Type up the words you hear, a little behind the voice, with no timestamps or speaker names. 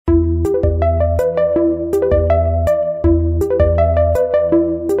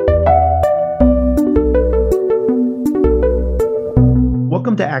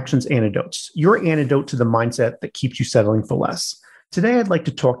to Actions Antidotes, your antidote to the mindset that keeps you settling for less. Today, I'd like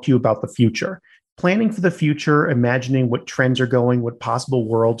to talk to you about the future. Planning for the future, imagining what trends are going, what possible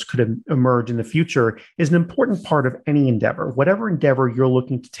worlds could emerge in the future is an important part of any endeavor. Whatever endeavor you're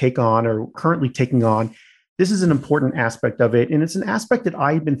looking to take on or currently taking on, this is an important aspect of it. And it's an aspect that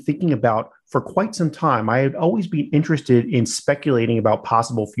I've been thinking about for quite some time. I had always been interested in speculating about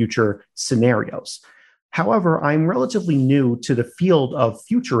possible future scenarios. However, I'm relatively new to the field of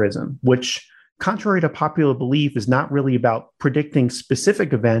futurism, which, contrary to popular belief, is not really about predicting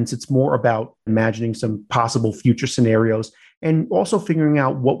specific events. It's more about imagining some possible future scenarios and also figuring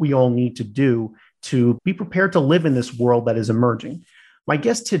out what we all need to do to be prepared to live in this world that is emerging. My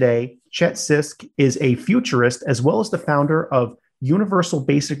guest today, Chet Sisk, is a futurist as well as the founder of Universal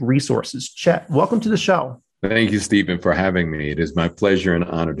Basic Resources. Chet, welcome to the show. Thank you, Stephen, for having me. It is my pleasure and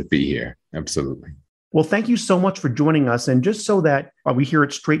honor to be here. Absolutely. Well, thank you so much for joining us. And just so that we hear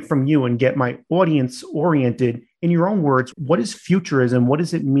it straight from you and get my audience oriented, in your own words, what is futurism? What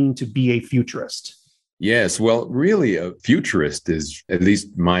does it mean to be a futurist? Yes, well, really, a futurist is, at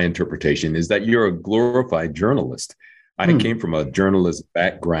least my interpretation, is that you're a glorified journalist. I came from a journalist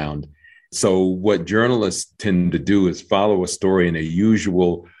background. So what journalists tend to do is follow a story in a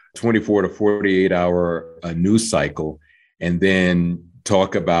usual 24 to 48 hour news cycle, and then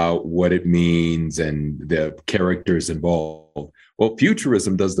talk about what it means and the characters involved. Well,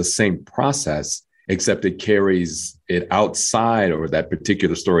 futurism does the same process, except it carries it outside, or that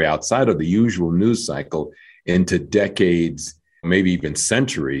particular story outside of the usual news cycle, into decades, maybe even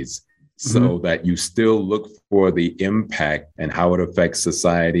centuries, so that you still look for the impact and how it affects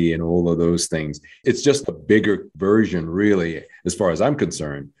society and all of those things. It's just a bigger version, really, as far as I'm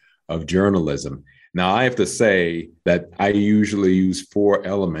concerned, of journalism. Now, I have to say that I usually use 4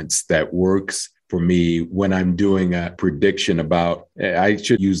 elements that works for me when I'm doing a prediction about, I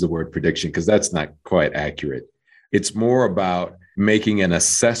should use the word prediction because that's not quite accurate. It's more about making an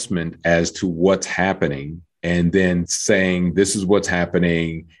assessment as to what's happening and then saying, this is what's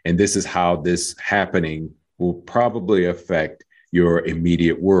happening and this is how this happening will probably affect your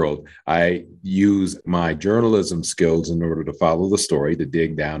immediate world. I use my journalism skills in order to follow the story, to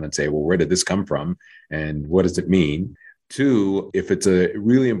dig down and say, well, where did this come from? And what does it mean? 2, if it's a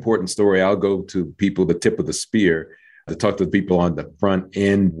really important story, I'll go to people, the tip of the spear, to talk to the people on the front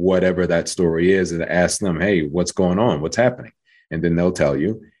end, whatever that story is, and ask them, hey, what's going on? What's happening? And then they'll tell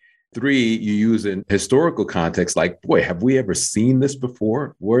you. 3, you use in historical context, like, boy, have we ever seen this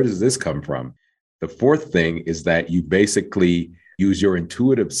before? Where does this come from? The 4th thing is that you basically use your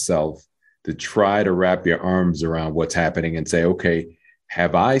intuitive self to try to wrap your arms around what's happening and say, okay,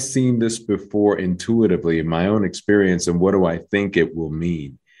 have I seen this before intuitively in my own experience? And what do I think it will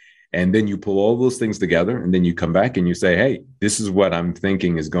mean? And then you pull all those things together and then you come back and you say, hey, this is what I'm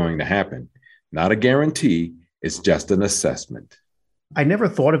thinking is going to happen. Not a guarantee. It's just an assessment. I never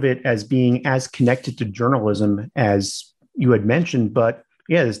thought of it as being as connected to journalism as you had mentioned, but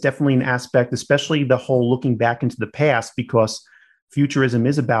yeah, there's definitely an aspect, especially the whole looking back into the past, because futurism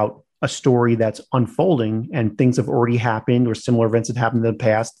is about a story that's unfolding and things have already happened or similar events that happened in the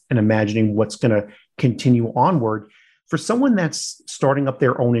past and imagining what's going to continue onward. For someone that's starting up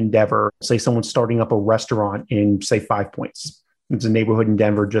their own endeavor, say someone's starting up a restaurant in, say, 5 Points. It's a neighborhood in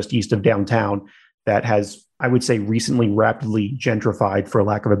Denver just east of downtown that has, I would say, recently rapidly gentrified, for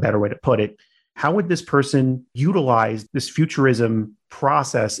lack of a better way to put it. How would this person utilize this futurism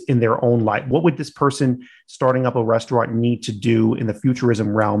process in their own life? What would this person starting up a restaurant need to do in the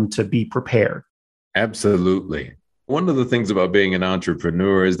futurism realm to be prepared? Absolutely. One of the things about being an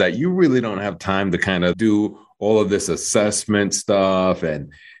entrepreneur is that you really don't have time to kind of do all of this assessment stuff and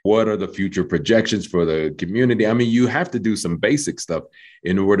what are the future projections for the community. I mean, you have to do some basic stuff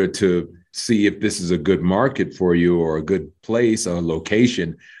in order to see if this is a good market for you or a good place or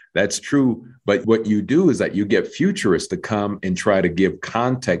location. That's true. But what you do is that you get futurists to come and try to give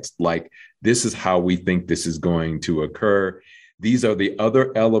context, like, this is how we think this is going to occur. These are the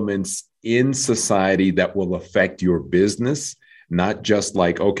other elements in society that will affect your business, not just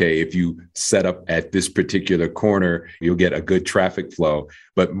like, okay, if you set up at this particular corner, you'll get a good traffic flow,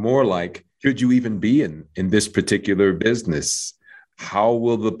 but more like, should you even be in this particular business? How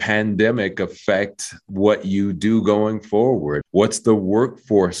will the pandemic affect what you do going forward? What's the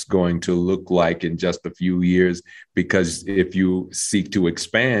workforce going to look like in just a few years? Because if you seek to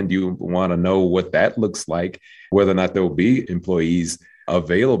expand, you want to know what that looks like, whether or not there will be employees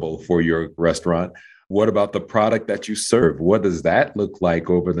available for your restaurant. What about the product that you serve? What does that look like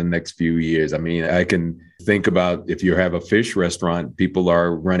over the next few years? I mean, I can think about if you have a fish restaurant, people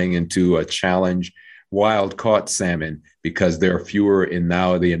are running into a challenge wild caught salmon because there are fewer in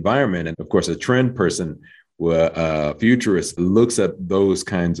now the environment. And of course, a trend person, a futurist, looks at those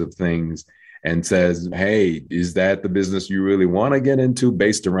kinds of things and says, hey, is that the business you really want to get into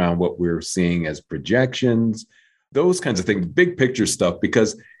based around what we're seeing as projections? Those kinds of things, big picture stuff,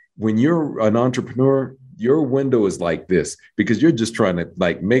 because when you're an entrepreneur, your window is like this because you're just trying to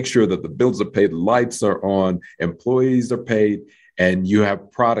like make sure that the bills are paid, the lights are on, employees are paid, and you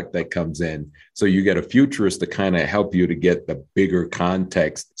have product that comes in. So you get a futurist to kind of help you to get the bigger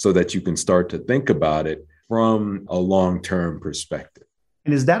context so that you can start to think about it from a long-term perspective.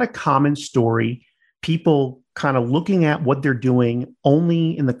 And is that a common story? People kind of looking at what they're doing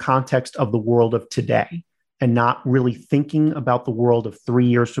only in the context of the world of today and not really thinking about the world of 3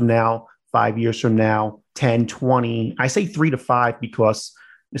 years from now, 5 years from now, 10, 20. I say 3 to 5 because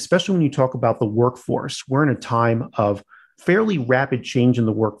especially when you talk about the workforce, we're in a time of fairly rapid change in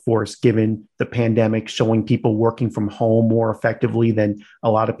the workforce, given the pandemic showing people working from home more effectively than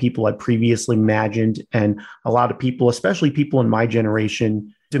a lot of people had previously imagined. And a lot of people, especially people in my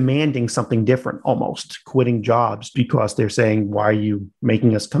generation, demanding something different, almost quitting jobs because they're saying, why are you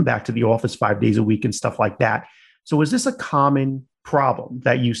making us come back to the office 5 days a week and stuff like that? So is this a common problem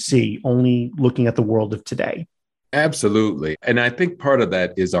that you see only looking at the world of today? Absolutely. And I think part of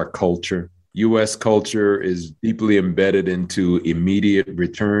that is our culture. U.S. culture is deeply embedded into immediate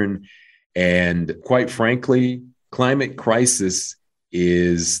return. And quite frankly, climate crisis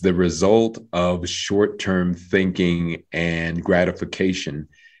is the result of short-term thinking and gratification.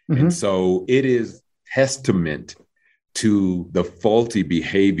 Mm-hmm. And so it is testament to the faulty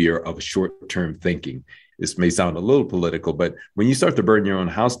behavior of short-term thinking. This may sound a little political, but when you start to burn your own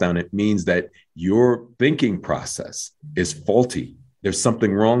house down, it means that your thinking process is faulty. There's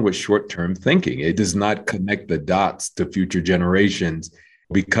something wrong with short-term thinking. It does not connect the dots to future generations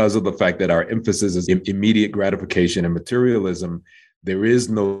because of the fact that our emphasis is immediate gratification and materialism. There is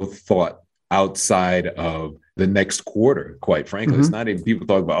no thought outside of the next quarter, quite frankly. Mm-hmm. It's not even people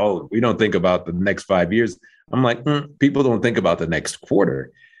talk about, oh, we don't think about the next 5 years. I'm like, people don't think about the next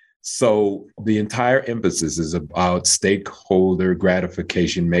quarter. So the entire emphasis is about stakeholder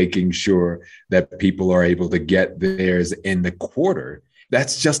gratification, making sure that people are able to get theirs in the quarter.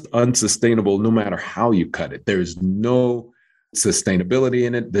 That's just unsustainable no matter how you cut it. There's no sustainability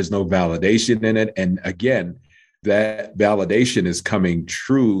in it. There's no validation in it. And again, that validation is coming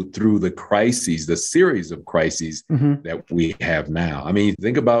true through the crises, the series of crises that we have now. I mean,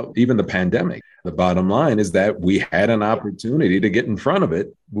 think about even the pandemic. The bottom line is that we had an opportunity to get in front of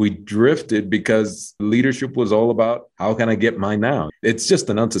it. We drifted because leadership was all about, how can I get mine now? It's just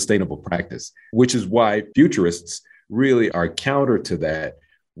an unsustainable practice, which is why futurists really are counter to that.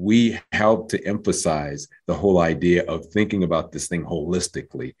 We help to emphasize the whole idea of thinking about this thing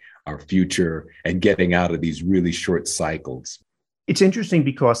holistically, our future, and getting out of these really short cycles. It's interesting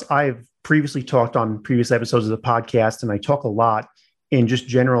because I've previously talked on previous episodes of the podcast, and I talk a lot in just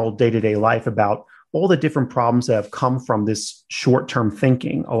general day-to-day life about all the different problems that have come from this short-term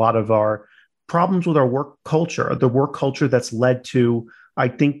thinking. A lot of our problems with our work culture, the work culture that's led to, I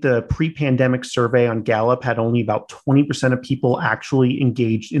think the pre-pandemic survey on Gallup had only about 20% of people actually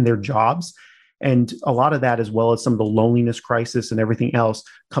engaged in their jobs. And a lot of that, as well as some of the loneliness crisis and everything else,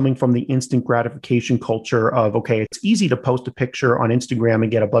 coming from the instant gratification culture of, okay, it's easy to post a picture on Instagram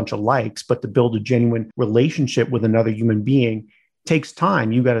and get a bunch of likes, but to build a genuine relationship with another human being takes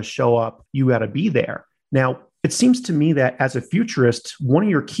time. You got to show up, you got to be there. Now, it seems to me that as a futurist, one of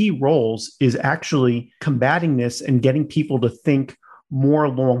your key roles is actually combating this and getting people to think more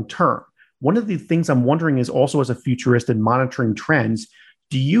long-term. One of the things I'm wondering is also as a futurist and monitoring trends,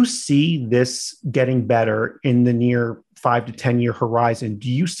 do you see this getting better in the near 5 to 10 year horizon? Do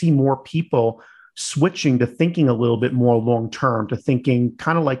you see more people switching to thinking a little bit more long-term, to thinking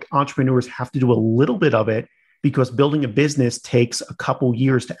kind of like entrepreneurs have to do a little bit of it because building a business takes a couple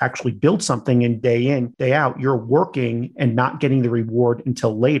years to actually build something, and day in, day out, you're working and not getting the reward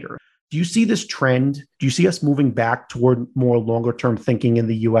until later. Do you see this trend? Do you see us moving back toward more longer term thinking in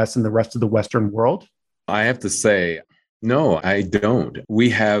the US and the rest of the Western world? I have to say, no, I don't. We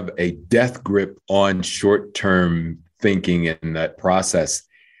have a death grip on short-term thinking in that process.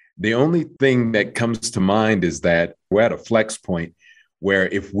 The only thing that comes to mind is that we're at a flex point where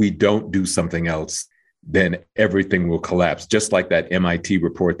if we don't do something else, then everything will collapse. Just like that MIT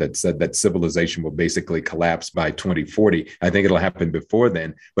report that said that civilization will basically collapse by 2040. I think it'll happen before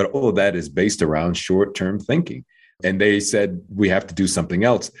then, but all of that is based around short-term thinking. And they said we have to do something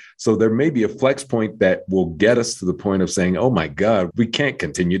else. So there may be a flex point that will get us to the point of saying, oh my God, we can't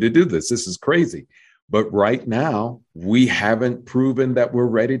continue to do this. This is crazy. But right now, we haven't proven that we're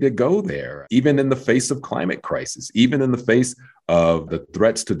ready to go there, even in the face of climate crisis, even in the face of the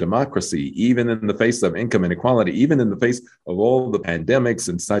threats to democracy, even in the face of income inequality, even in the face of all the pandemics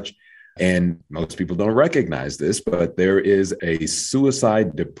and such. And most people don't recognize this, but there is a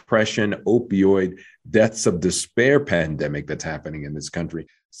suicide, depression, opioid, deaths of despair pandemic that's happening in this country.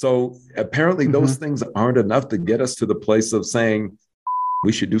 So apparently those things aren't enough to get us to the place of saying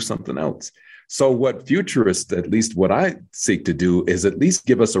we should do something else. So what futurists, at least what I seek to do, is at least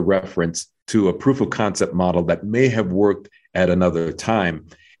give us a reference to a proof of concept model that may have worked at another time.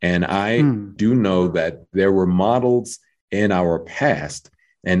 And I do know that there were models in our past,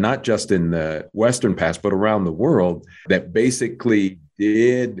 and not just in the Western past, but around the world, that basically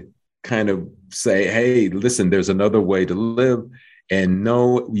did kind of say, hey, listen, there's another way to live. And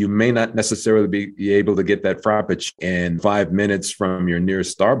no, you may not necessarily be able to get that frappuccino in 5 minutes from your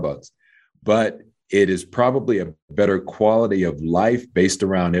nearest Starbucks, but it is probably a better quality of life based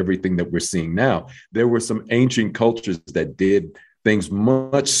around everything that we're seeing now. There were some ancient cultures that did things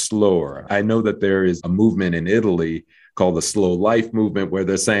much slower. I know that there is a movement in Italy called the slow life movement, where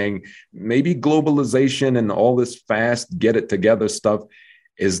they're saying maybe globalization and all this fast, get it together stuff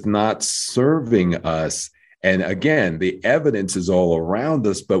is not serving us. And again, the evidence is all around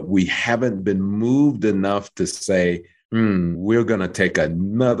us, but we haven't been moved enough to say, we're going to take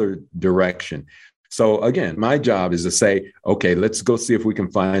another direction. So again, my job is to say, okay, let's go see if we can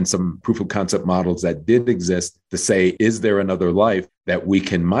find some proof of concept models that did exist to say, is there another life that we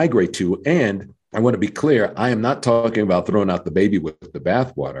can migrate to? And I want to be clear, I am not talking about throwing out the baby with the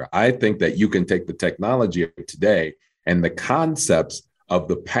bathwater. I think that you can take the technology of today and the concepts of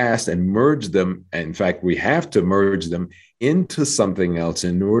the past and merge them. In fact, we have to merge them into something else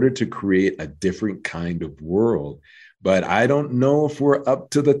in order to create a different kind of world. But I don't know if we're up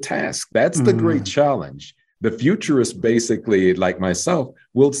to the task. That's the great challenge. The futurists, basically, like myself,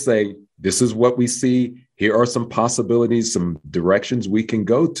 will say, this is what we see. Here are some possibilities, some directions we can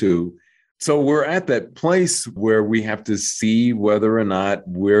go to. So we're at that place where we have to see whether or not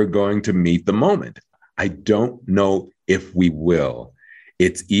we're going to meet the moment. I don't know if we will.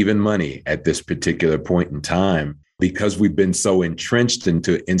 It's even money at this particular point in time, because we've been so entrenched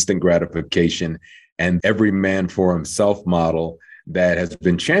into instant gratification and every man for himself model that has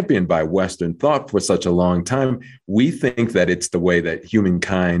been championed by Western thought for such a long time. We think that it's the way that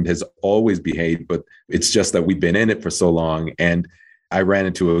humankind has always behaved, but it's just that we've been in it for so long. And I ran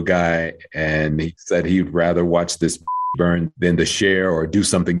into a guy and he said he'd rather watch this burn than to share or do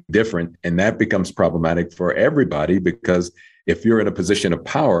something different. And that becomes problematic for everybody, because if you're in a position of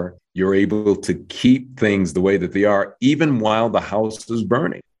power, you're able to keep things the way that they are, even while the house is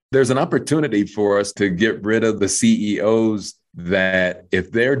burning. There's an opportunity for us to get rid of the CEOs that, if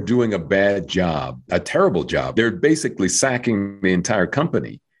they're doing a bad job, a terrible job, they're basically sacking the entire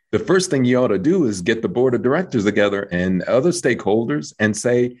company. The first thing you ought to do is get the board of directors together and other stakeholders and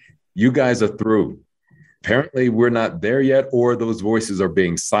say, you guys are through. Apparently, we're not there yet, or those voices are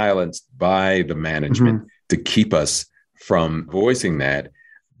being silenced by the management to keep us from voicing that.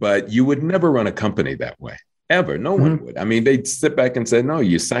 But you would never run a company that way, ever. No one would. I mean, they'd sit back and say, no,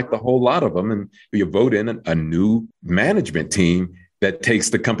 you sacked a whole lot of them and you vote in a new management team that takes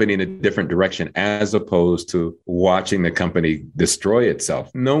the company in a different direction, as opposed to watching the company destroy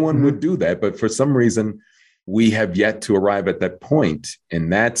itself. No one would do that. But for some reason, we have yet to arrive at that point.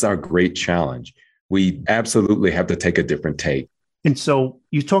 And that's our great challenge. We absolutely have to take a different take. And so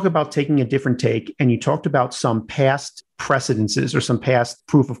you talk about taking a different take, and you talked about some past precedences or some past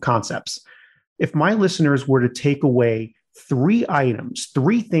proof of concepts. If my listeners were to take away 3 items,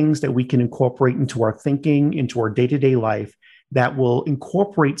 3 things that we can incorporate into our thinking, into our day-to-day life, that will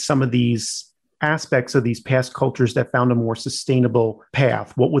incorporate some of these aspects of these past cultures that found a more sustainable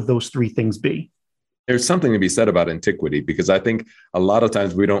path, what would those 3 things be? There's something to be said about antiquity, because I think a lot of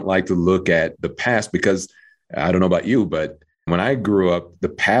times we don't like to look at the past, because I don't know about you, but when I grew up, the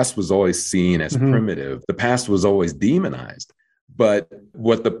past was always seen as primitive. The past was always demonized. But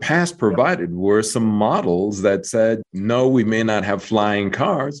what the past provided were some models that said, no, we may not have flying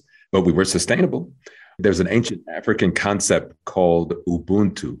cars, but we were sustainable. There's an ancient African concept called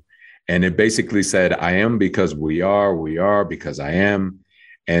Ubuntu. And it basically said, I am because we are because I am.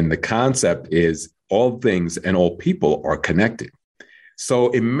 And the concept is all things and all people are connected. So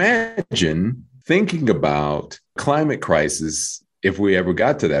imagine thinking about climate crisis, if we ever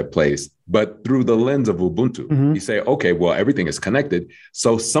got to that place, but through the lens of Ubuntu. You say, okay, well, everything is connected.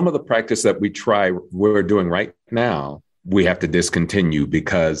 So some of the practice that we're doing right now, we have to discontinue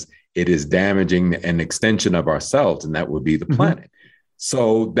because it is damaging an extension of ourselves, and that would be the planet.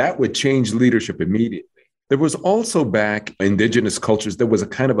 So that would change leadership immediately. There was also back indigenous cultures, there was a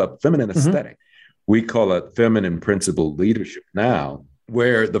kind of a feminine aesthetic. We call it feminine principled leadership now,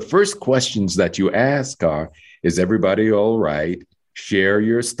 where the first questions that you ask are, is everybody all right? Share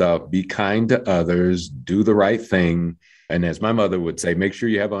your stuff, be kind to others, do the right thing. And as my mother would say, make sure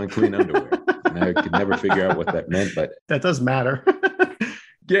you have on clean underwear. And I could never figure out what that meant, but that does matter.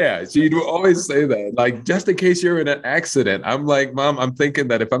 yeah, she'd always say that, like, just in case you're in an accident. I'm like, Mom, I'm thinking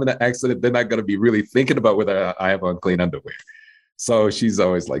that if I'm in an accident, they're not going to be really thinking about whether I have on clean underwear. So she's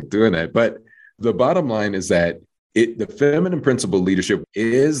always like doing that. But the bottom line is that the feminine principle leadership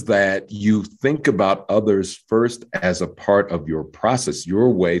is that you think about others first as a part of your process, your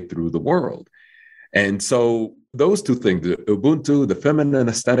way through the world. And so those two things, the Ubuntu, the feminine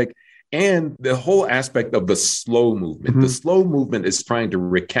aesthetic, and the whole aspect of the slow movement. The slow movement is trying to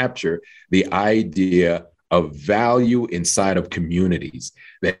recapture the idea of value inside of communities,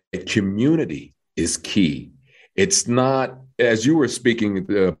 that community is key. It's not, as you were speaking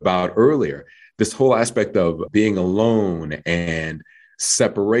about earlier, this whole aspect of being alone and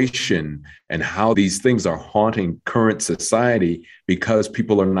separation and how these things are haunting current society because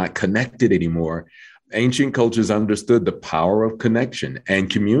people are not connected anymore. Ancient cultures understood the power of connection and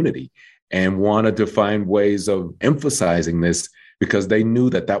community and wanted to find ways of emphasizing this because they knew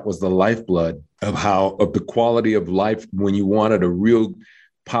that that was the lifeblood of the quality of life. When you wanted a real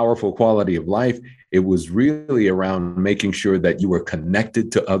powerful quality of life, it was really around making sure that you were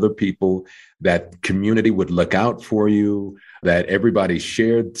connected to other people, that community would look out for you, that everybody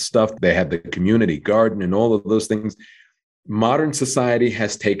shared stuff. They had the community garden and all of those things. Modern society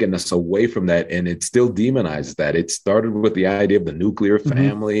has taken us away from that, and it still demonizes that. It started with the idea of the nuclear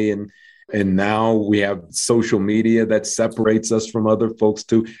family, and now we have social media that separates us from other folks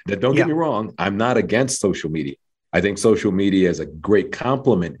too. That, don't get me wrong, I'm not against social media. I think social media is a great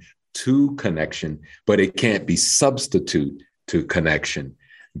complement to connection, but it can't be substitute to connection.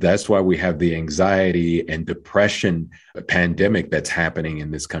 That's why we have the anxiety and depression pandemic that's happening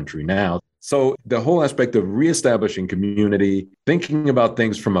in this country now. So the whole aspect of reestablishing community, thinking about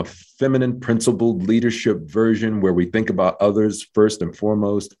things from a feminine principled leadership version where we think about others first and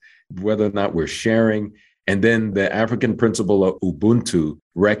foremost, whether or not we're sharing. And then the African principle of Ubuntu,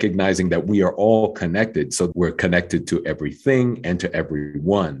 recognizing that we are all connected. So we're connected to everything and to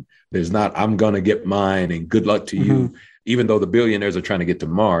everyone. There's not, I'm going to get mine and good luck to you. Even though the billionaires are trying to get to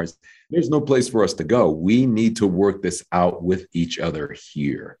Mars, there's no place for us to go. We need to work this out with each other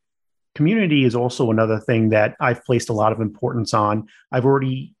here. Community is also another thing that I've placed a lot of importance on. I've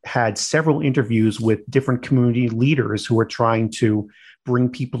already had several interviews with different community leaders who are trying to bring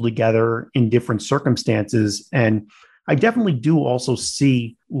people together in different circumstances. And I definitely do also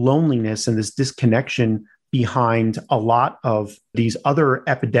see loneliness and this disconnection behind a lot of these other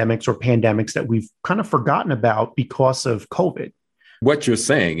epidemics or pandemics that we've kind of forgotten about because of COVID. What you're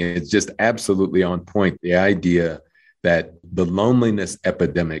saying is just absolutely on point. The idea that the loneliness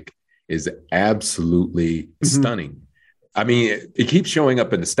epidemic is absolutely stunning. I mean, it keeps showing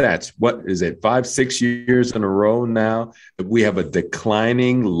up in the stats. What is it, 5-6 years in a row now that we have a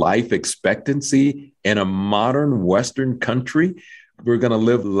declining life expectancy in a modern Western country? We're going to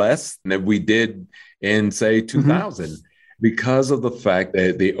live less than we did in, say, 2000 because of the fact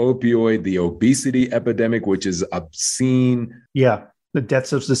that the opioid, the obesity epidemic, which is obscene. Yeah, the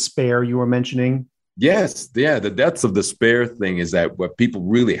deaths of despair you were mentioning. Yes, yeah, the deaths of despair thing is that what people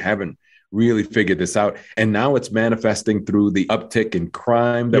really haven't really figured this out. And now it's manifesting through the uptick in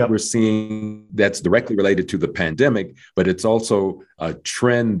crime that we're seeing that's directly related to the pandemic, but it's also a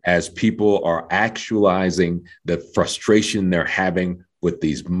trend as people are actualizing the frustration they're having with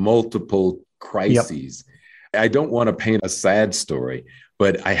these multiple crises. I don't want to paint a sad story,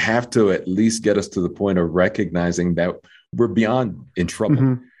 but I have to at least get us to the point of recognizing that we're beyond in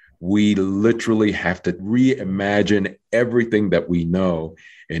trouble. We literally have to reimagine everything that we know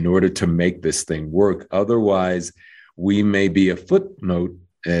in order to make this thing work. Otherwise, we may be a footnote,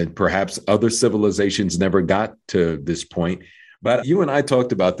 and perhaps other civilizations never got to this point. But you and I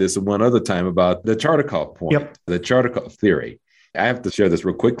talked about this one other time about the Chartikov point, the Chartikov theory. I have to share this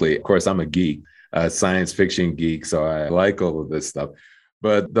real quickly. Of course, I'm a geek, a science fiction geek, so I like all of this stuff.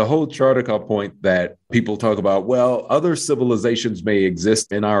 But the whole Chartikov point that people talk about, well, other civilizations may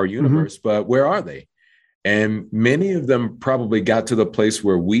exist in our universe, but where are they? And many of them probably got to the place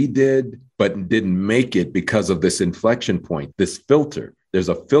where we did, but didn't make it because of this inflection point, this filter. There's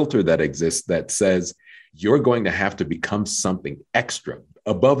a filter that exists that says you're going to have to become something extra,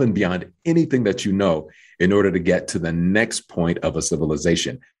 above and beyond anything that you know, in order to get to the next point of a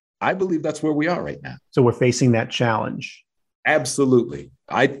civilization. I believe that's where we are right now. So we're facing that challenge. Absolutely.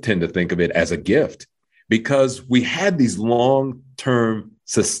 I tend to think of it as a gift because we had these long-term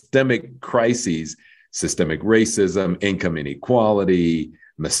systemic crises, systemic racism, income inequality,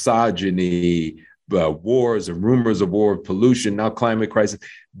 misogyny, wars and rumors of war, pollution, now climate crisis.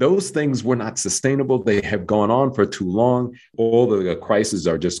 Those things were not sustainable. They have gone on for too long. All the crises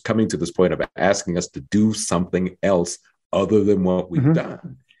are just coming to this point of asking us to do something else other than what we've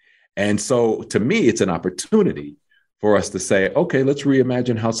done. And so to me, it's an opportunity for us to say, okay, let's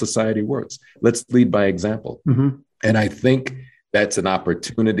reimagine how society works. Let's lead by example. And I think that's an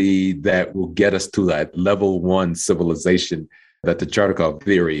opportunity that will get us to that level one civilization that the Chartikov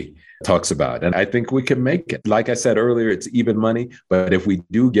theory talks about. And I think we can make it. Like I said earlier, it's even money. But if we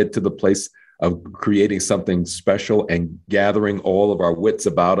do get to the place of creating something special and gathering all of our wits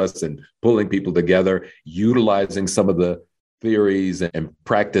about us and pulling people together, utilizing some of the theories and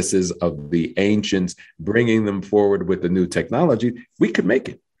practices of the ancients, bringing them forward with the new technology, we could make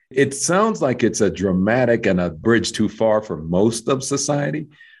it. It sounds like it's a dramatic and a bridge too far for most of society,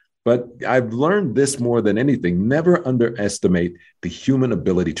 but I've learned this more than anything. Never underestimate the human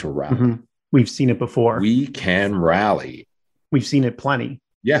ability to rally. We've seen it before. We can rally. We've seen it plenty.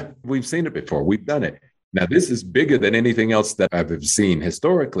 Yeah, we've seen it before. We've done it. Now, this is bigger than anything else that I've seen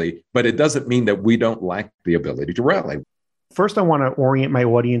historically, but it doesn't mean that we don't lack the ability to rally. First, I want to orient my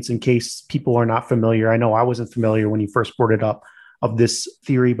audience in case people are not familiar. I know I wasn't familiar when you first brought it up, of this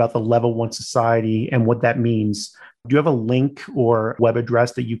theory about the level one society and what that means. Do you have a link or web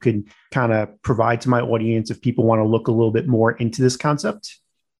address that you could kind of provide to my audience if people want to look a little bit more into this concept?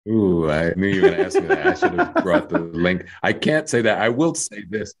 Ooh, I knew you were going to ask me that. I should have brought the link. I can't say that. I will say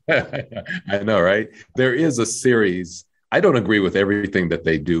this. I know, right? There is a series. I don't agree with everything that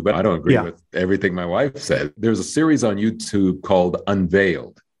they do, but I don't agree with everything my wife said. There's a series on YouTube called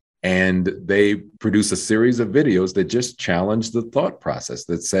Unveiled, and they produce a series of videos that just challenge the thought process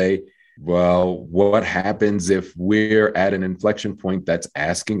that say, well, what happens if we're at an inflection point that's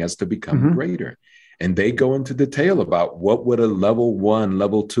asking us to become greater? And they go into detail about what would a level 1,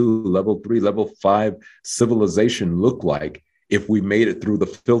 level 2, level 3, level 5 civilization look like if we made it through the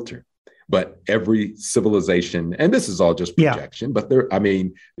filter. But every civilization, and this is all just projection, but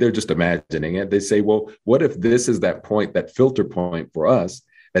they're just imagining it. They say, well, what if this is that point, that filter point for us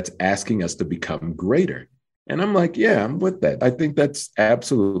that's asking us to become greater? And I'm like, yeah, I'm with that. I think that's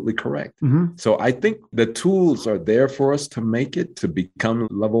absolutely correct. So I think the tools are there for us to make it, to become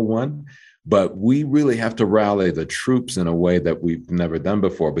level 1. But we really have to rally the troops in a way that we've never done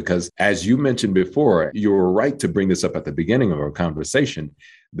before. Because as you mentioned before, you were right to bring this up at the beginning of our conversation,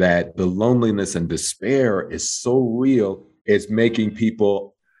 that the loneliness and despair is so real, it's making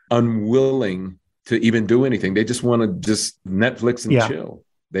people unwilling to even do anything. They just want to just Netflix and chill.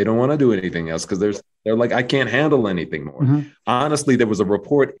 They don't want to do anything else because they're like, I can't handle anything more. Honestly, there was a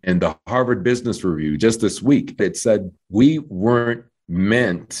report in the Harvard Business Review just this week. It said we weren't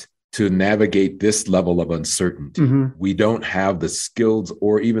meant to navigate this level of uncertainty. We don't have the skills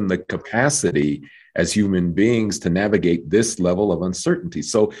or even the capacity as human beings to navigate this level of uncertainty.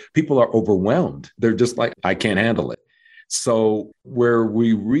 So people are overwhelmed. They're just like, I can't handle it. So where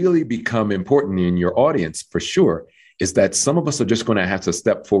we really become important in your audience, for sure, is that some of us are just going to have to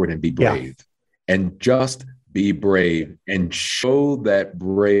step forward and be brave and just be brave and show that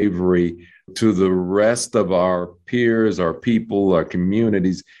bravery to the rest of our peers, our people, our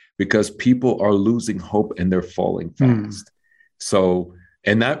communities, because people are losing hope and they're falling fast. So,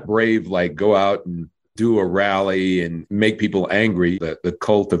 and not brave, like go out and do a rally and make people angry, the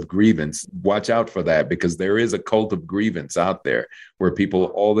cult of grievance. Watch out for that, because there is a cult of grievance out there where people,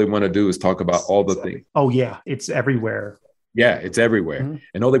 all they want to do is talk about all the things. Oh, yeah. It's everywhere. Yeah, it's everywhere.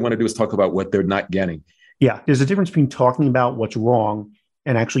 And all they want to do is talk about what they're not getting. Yeah. There's a difference between talking about what's wrong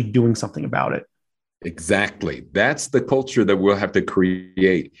and actually doing something about it. Exactly. That's the culture that we'll have to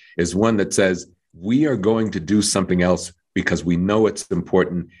create, is one that says we are going to do something else because we know it's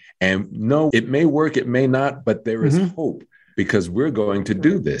important. And no, it may work, it may not, but there is hope because we're going to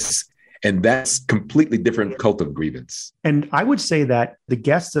do this. And that's completely different cult of grievance. And I would say that the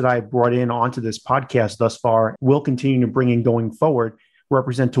guests that I brought in onto this podcast thus far will continue to bring in going forward,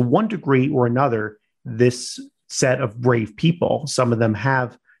 represent to one degree or another this set of brave people. Some of them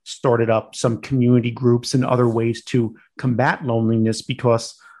have started up some community groups and other ways to combat loneliness,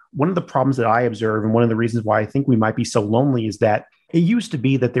 because one of the problems that I observe, and one of the reasons why I think we might be so lonely, is that it used to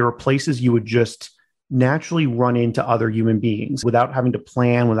be that there were places you would just naturally run into other human beings without having to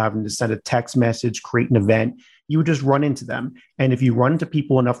plan, without having to send a text message, create an event. You would just run into them. And if you run into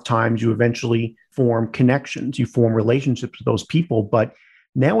people enough times, you eventually form connections, you form relationships with those people. But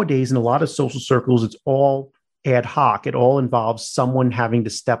nowadays, in a lot of social circles, it's all ad hoc. It all involves someone having to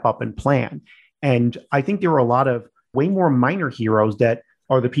step up and plan. And I think there are a lot of way more minor heroes that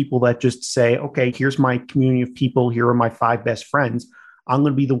are the people that just say, okay, here's my community of people. Here are my 5 best friends. I'm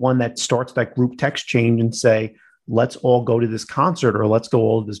going to be the one that starts that group text chain and say, let's all go to this concert or let's go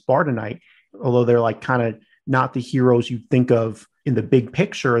all to this bar tonight. Although they're like kind of not the heroes you think of in the big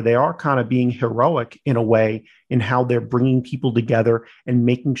picture, they are kind of being heroic in a way in how they're bringing people together and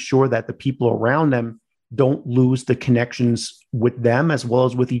making sure that the people around them don't lose the connections with them as well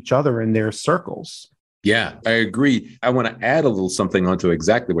as with each other in their circles. Yeah, I agree. I want to add a little something onto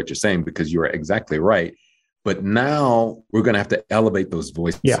exactly what you're saying, because you're exactly right. But now we're going to have to elevate those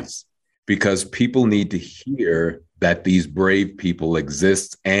voices because people need to hear that these brave people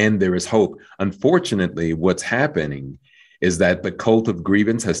exist and there is hope. Unfortunately, what's happening is that the cult of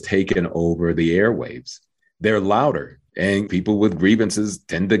grievance has taken over the airwaves. They're louder. And people with grievances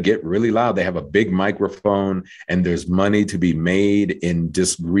tend to get really loud. They have a big microphone and there's money to be made in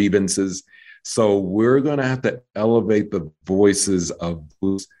just grievances. So we're going to have to elevate the voices of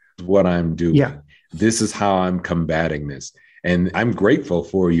what I'm doing. Yeah. This is how I'm combating this. And I'm grateful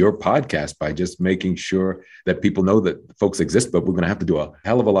for your podcast by just making sure that people know that folks exist, but we're going to have to do a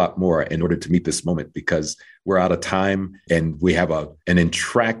hell of a lot more in order to meet this moment because we're out of time and we have an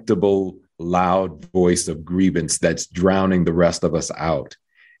intractable, loud voice of grievance that's drowning the rest of us out.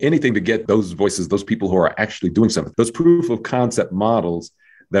 Anything to get those voices, those people who are actually doing something, those proof of concept models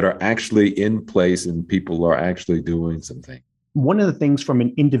that are actually in place and people are actually doing something. One of the things from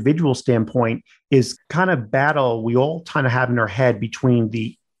an individual standpoint is kind of battle we all kind of have in our head between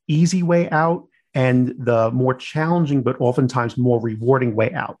the easy way out and the more challenging, but oftentimes more rewarding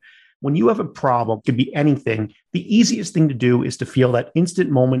way out. When you have a problem, it could be anything. The easiest thing to do is to feel that instant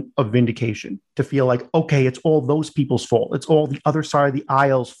moment of vindication, to feel like, okay, it's all those people's fault. It's all the other side of the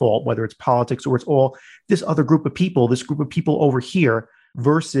aisle's fault, whether it's politics or it's all this other group of people, this group of people over here,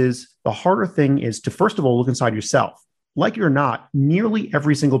 versus the harder thing is to, first of all, look inside yourself. Like it or not, nearly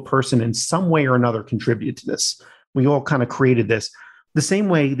every single person in some way or another contributed to this. We all kind of created this. The same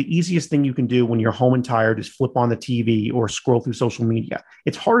way, the easiest thing you can do when you're home and tired is flip on the TV or scroll through social media.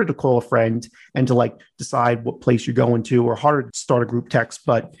 It's harder to call a friend and to like decide what place you're going to, or harder to start a group text,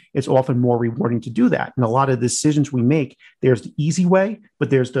 but it's often more rewarding to do that. And a lot of the decisions we make, there's the easy way, but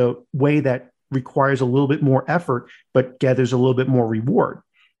there's the way that requires a little bit more effort, but gathers a little bit more reward.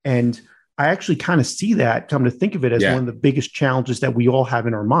 And I actually kind of see that, come to think of it, as one of the biggest challenges that we all have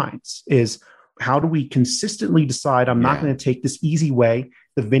in our minds is how do we consistently decide I'm not going to take this easy way,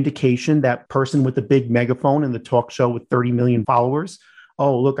 the vindication, that person with the big megaphone and the talk show with 30 million followers.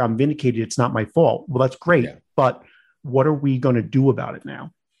 Oh, look, I'm vindicated. It's not my fault. Well, that's great. Yeah. But what are we going to do about it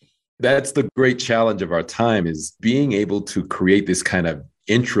now? That's the great challenge of our time, is being able to create this kind of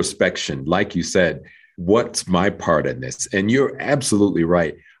introspection. Like you said, what's my part in this? And you're absolutely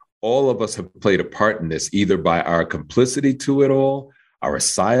right. All of us have played a part in this, either by our complicity to it all, our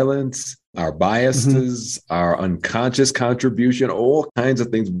silence, our biases, our unconscious contribution, all kinds of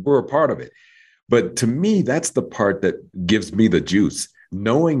things. We're a part of it. But to me, that's the part that gives me the juice,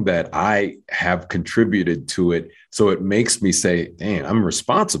 knowing that I have contributed to it. So it makes me say, dang, I'm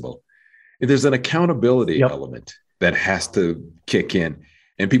responsible. There's an accountability element that has to kick in.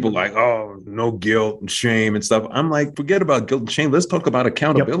 And people are like, oh, no guilt and shame and stuff. I'm like, forget about guilt and shame. Let's talk about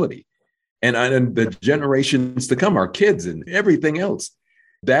accountability. And the generations to come, our kids and everything else.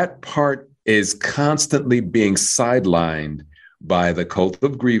 That part is constantly being sidelined by the cult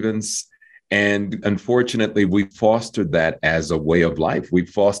of grievance. And unfortunately, we fostered that as a way of life. We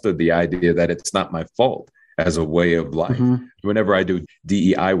fostered the idea that it's not my fault as a way of life. Mm-hmm. Whenever I do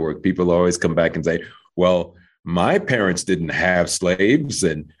DEI work, people always come back and say, well, my parents didn't have slaves,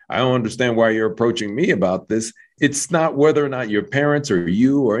 and I don't understand why you're approaching me about this. It's not whether or not your parents or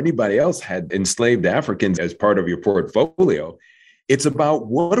you or anybody else had enslaved Africans as part of your portfolio. It's about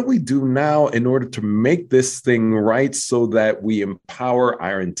what do we do now in order to make this thing right so that we empower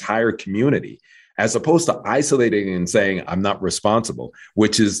our entire community, as opposed to isolating and saying, I'm not responsible,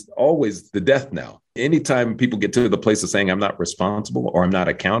 which is always the death knell. Anytime people get to the place of saying, I'm not responsible or I'm not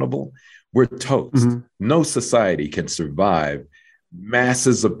accountable, we're toast. Mm-hmm. No society can survive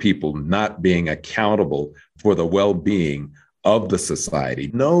masses of people not being accountable for the well-being of the society.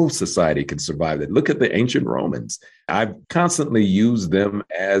 No society can survive that. Look at the ancient Romans. I've constantly used them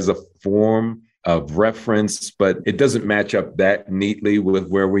as a form of reference, but it doesn't match up that neatly with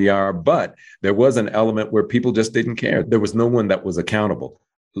where we are. But there was an element where people just didn't care. There was no one that was accountable.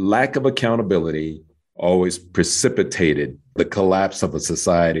 Lack of accountability always precipitated the collapse of a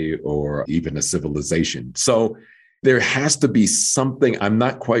society or even a civilization. So There has to be something. I'm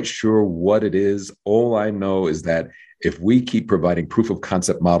not quite sure what it is. All I know is that if we keep providing proof of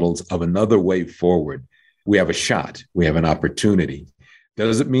concept models of another way forward, we have a shot, we have an opportunity.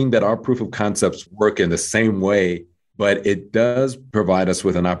 Doesn't mean that our proof of concepts work in the same way, but it does provide us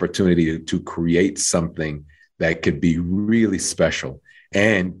with an opportunity to create something that could be really special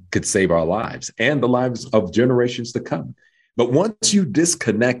and could save our lives and the lives of generations to come. But once you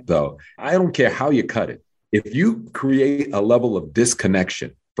disconnect, though, I don't care how you cut it. If you create a level of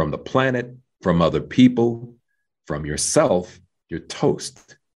disconnection from the planet, from other people, from yourself, you're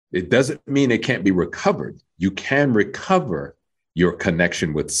toast. It doesn't mean it can't be recovered. You can recover your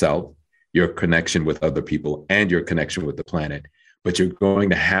connection with self, your connection with other people, and your connection with the planet. But you're going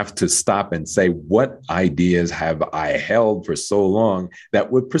to have to stop and say, what ideas have I held for so long that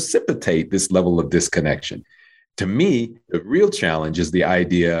would precipitate this level of disconnection? To me, the real challenge is the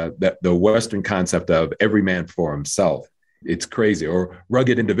idea that the Western concept of every man for himself. It's crazy. Or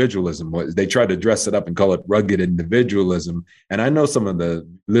rugged individualism. They try to dress it up and call it rugged individualism. And I know some of the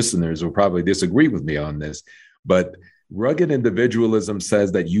listeners will probably disagree with me on this, but rugged individualism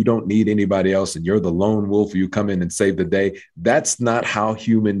says that you don't need anybody else and you're the lone wolf. You come in and save the day. That's not how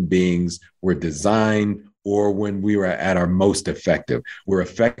human beings were designed or when we were at our most effective. We're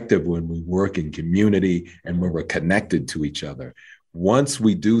effective when we work in community and when we're connected to each other. Once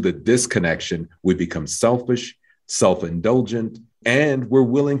we do the disconnection, we become selfish, self-indulgent, and we're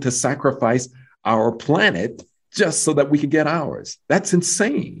willing to sacrifice our planet just so that we can get ours. That's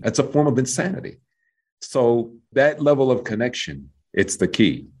insane. That's a form of insanity. So that level of connection, it's the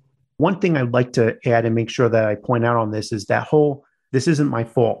key. One thing I'd like to add and make sure that I point out on this is that whole, this isn't my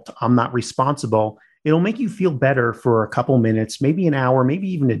fault, I'm not responsible. It'll make you feel better for a couple minutes, maybe an hour, maybe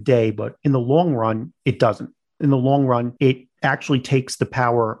even a day, but in the long run, it doesn't. In the long run, it actually takes the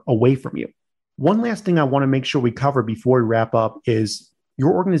power away from you. One last thing I want to make sure we cover before we wrap up is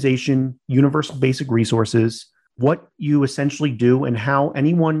your organization, Universal Basic Resources, what you essentially do and how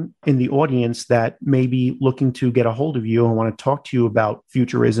anyone in the audience that may be looking to get a hold of you and want to talk to you about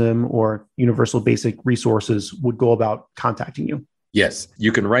futurism or Universal Basic Resources would go about contacting you. Yes,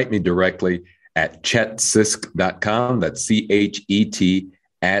 you can write me directly at chetsisk.com. That's CHET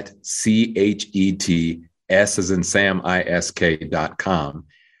at CHET, S as in Sam, ISK.com.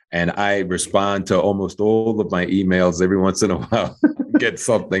 And I respond to almost all of my emails every once in a while. Get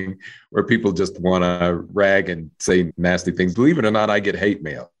something where people just want to rag and say nasty things. Believe it or not, I get hate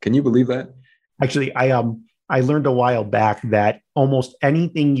mail. Can you believe that? Actually, I learned a while back that almost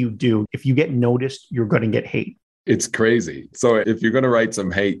anything you do, if you get noticed, you're going to get hate. It's crazy. So if you're going to write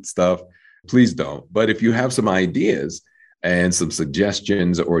some hate stuff, please don't. But if you have some ideas and some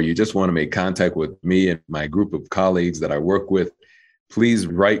suggestions, or you just want to make contact with me and my group of colleagues that I work with, please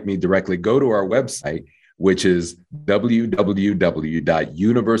write me directly. Go to our website, which is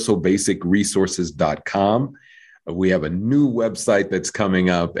www.universalbasicresources.com. We have a new website that's coming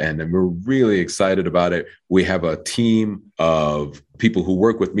up, and we're really excited about it. We have a team of people who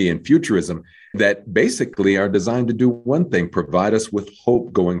work with me in futurism that basically are designed to do one thing: provide us with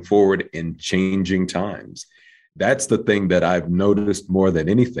hope going forward in changing times. That's the thing that I've noticed more than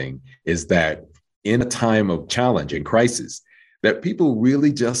anything, is that in a time of challenge and crisis, that people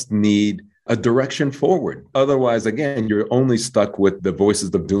really just need a direction forward. Otherwise, again, you're only stuck with the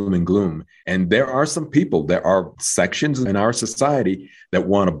voices of doom and gloom. And there are some people, there are sections in our society that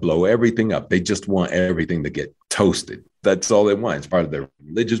want to blow everything up. They just want everything to get toasted. That's all they want. It's part of their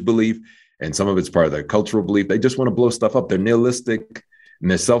religious belief, and some of it's part of their cultural belief. They just want to blow stuff up. They're nihilistic, and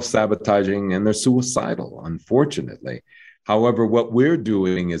they're self-sabotaging, and they're suicidal, unfortunately. However, what we're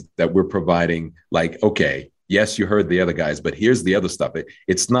doing is that we're providing, like, okay, yes, you heard the other guys, but here's the other stuff.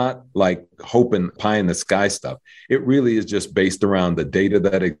 It's not like hope and pie in the sky stuff. It really is just based around the data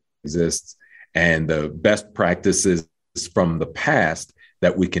that exists and the best practices from the past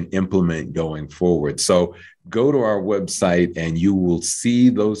that we can implement going forward. So go to our website and you will see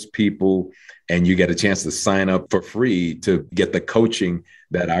those people, and you get a chance to sign up for free to get the coaching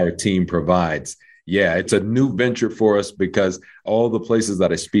that our team provides. Yeah, it's a new venture for us, because all the places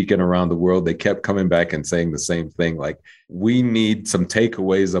that I speak in around the world, they kept coming back and saying the same thing. Like, we need some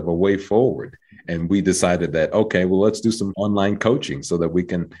takeaways of a way forward. And we decided that, okay, well, let's do some online coaching so that we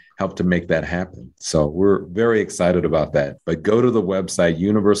can help to make that happen. So we're very excited about that. But go to the website,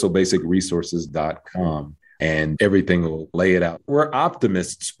 universalbasicresources.com, and everything will lay it out. We're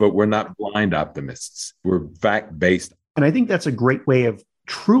optimists, but we're not blind optimists. We're fact-based. And I think that's a great way of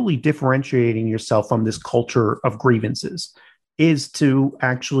truly differentiating yourself from this culture of grievances, is to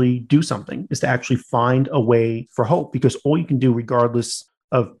actually do something, is to actually find a way for hope, because all you can do, regardless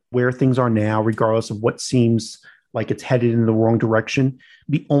of where things are now, regardless of what seems like it's headed in the wrong direction,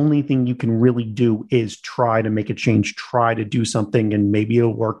 the only thing you can really do is try to make a change, try to do something, and maybe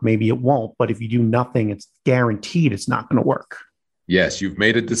it'll work, maybe it won't. But if you do nothing, it's guaranteed it's not going to work. Yes, you've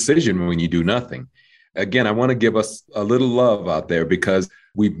made a decision when you do nothing. Again, I want to give us a little love out there because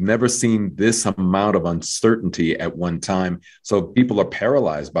we've never seen this amount of uncertainty at one time. So people are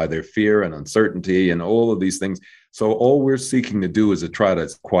paralyzed by their fear and uncertainty and all of these things. So all we're seeking to do is to try to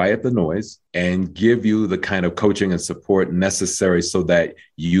quiet the noise and give you the kind of coaching and support necessary so that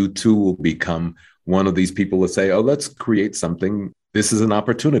you too will become one of these people that say, oh, let's create something. This is an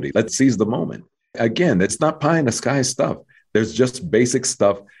opportunity. Let's seize the moment. Again, it's not pie in the sky stuff. There's just basic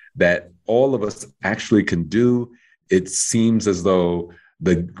stuff that all of us actually can do. It seems as though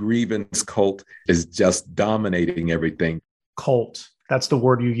the grievance cult is just dominating everything. Cult. That's the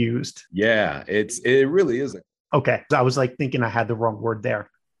word you used. Yeah, it really is. Okay. I was like thinking I had the wrong word there.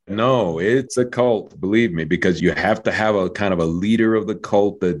 No, it's a cult, believe me, because you have to have a kind of a leader of the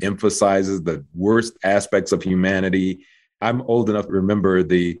cult that emphasizes the worst aspects of humanity. I'm old enough to remember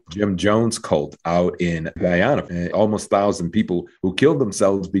the Jim Jones cult out in Guyana, almost 1,000 people who killed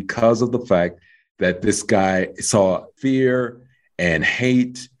themselves because of the fact that this guy saw fear and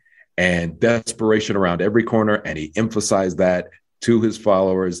hate and desperation around every corner. And he emphasized that to his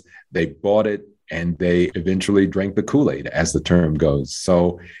followers. They bought it and they eventually drank the Kool-Aid, as the term goes.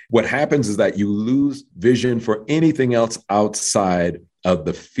 So what happens is that you lose vision for anything else outside of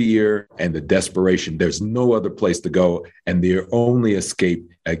the fear and the desperation. There's no other place to go. And their only escape,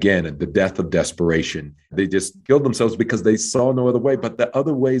 again, the death of desperation. They just killed themselves because they saw no other way, but the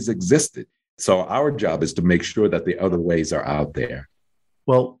other ways existed. So our job is to make sure that the other ways are out there.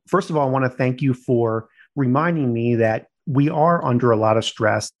 Well, first of all, I want to thank you for reminding me that we are under a lot of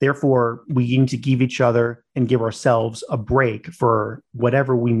stress. Therefore, we need to give each other and give ourselves a break for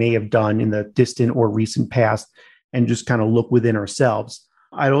whatever we may have done in the distant or recent past and just kind of look within ourselves.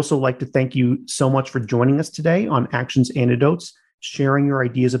 I'd also like to thank you so much for joining us today on Actions Antidotes, sharing your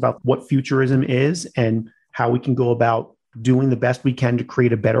ideas about what futurism is and how we can go about doing the best we can to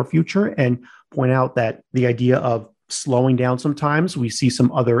create a better future, and point out that the idea of slowing down sometimes, we see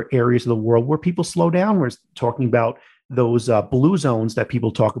some other areas of the world where people slow down. We're talking about those blue zones that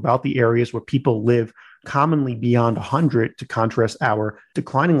people talk about, the areas where people live commonly beyond 100, to contrast our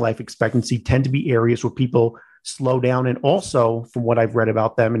declining life expectancy, tend to be areas where people slow down. And also, from what I've read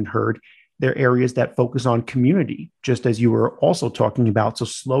about them and heard, they're areas that focus on community, just as you were also talking about. So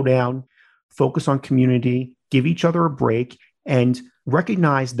slow down, focus on community, give each other a break, and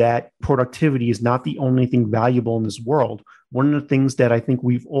recognize that productivity is not the only thing valuable in this world. One of the things that I think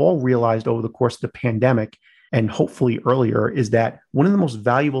we've all realized over the course of the pandemic, and hopefully earlier, is that one of the most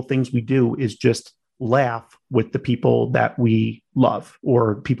valuable things we do is just laugh with the people that we love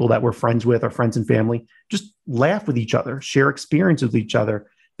or people that we're friends with, or friends and family. Just laugh with each other, share experience with each other.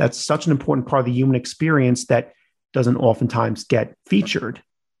 That's such an important part of the human experience that doesn't oftentimes get featured.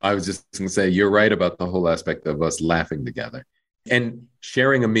 I was just going to say, you're right about the whole aspect of us laughing together and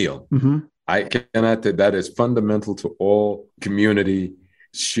sharing a meal. Mm-hmm. I cannot, that is fundamental to all community,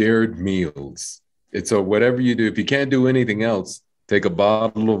 shared meals. And so whatever you do, if you can't do anything else, take a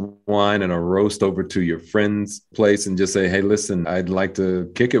bottle of wine and a roast over to your friend's place and just say, hey, listen, I'd like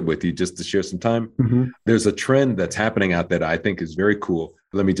to kick it with you just to share some time. Mm-hmm. There's a trend that's happening out there that I think is very cool.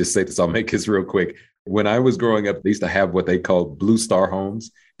 Let me just say this. I'll make this real quick. When I was growing up, they used to have what they call Blue Star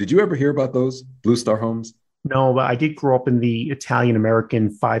homes. Did you ever hear about those Blue Star homes? No, but I did grow up in the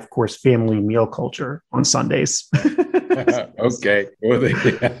Italian-American 5-course family meal culture on Sundays. Okay. Well,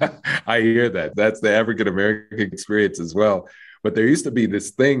 I hear that. That's the African-American experience as well. But there used to be this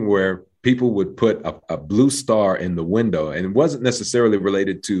thing where people would put a blue star in the window, and it wasn't necessarily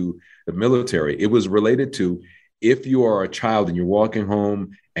related to the military. It was related to, if you are a child and you're walking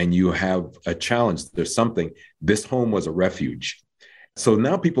home and you have a challenge, there's something, this home was a refuge. So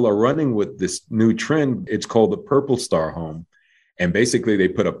now people are running with this new trend. It's called the Purple Star home. And basically they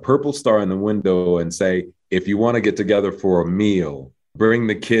put a purple star in the window and say, if you want to get together for a meal, bring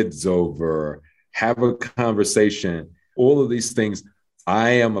the kids over, have a conversation, all of these things. I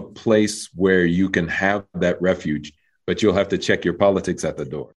am a place where you can have that refuge, but you'll have to check your politics at the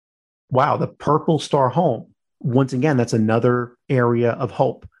door. Wow, the Purple Star home. Once again, that's another area of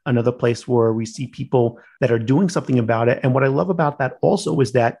hope, another place where we see people that are doing something about it. And what I love about that also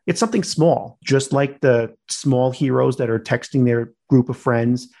is that it's something small, just like the small heroes that are texting their group of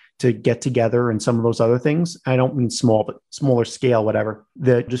friends to get together and some of those other things. I don't mean small, but smaller scale, whatever.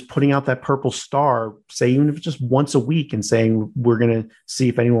 That just putting out that purple star, say, even if it's just once a week, and saying, we're going to see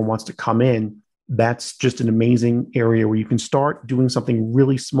if anyone wants to come in. That's just an amazing area where you can start doing something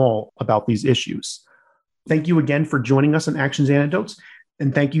really small about these issues. Thank you again for joining us on Actions Antidotes.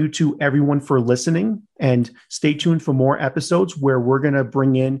 And thank you to everyone for listening. And stay tuned for more episodes where we're going to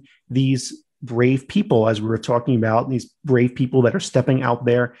bring in these brave people, as we were talking about, these brave people that are stepping out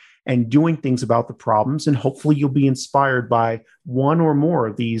there and doing things about the problems. And hopefully you'll be inspired by one or more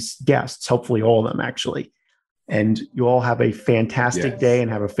of these guests, hopefully all of them, actually. And you all have a fantastic day and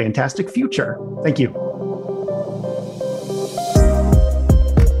have a fantastic future. Thank you.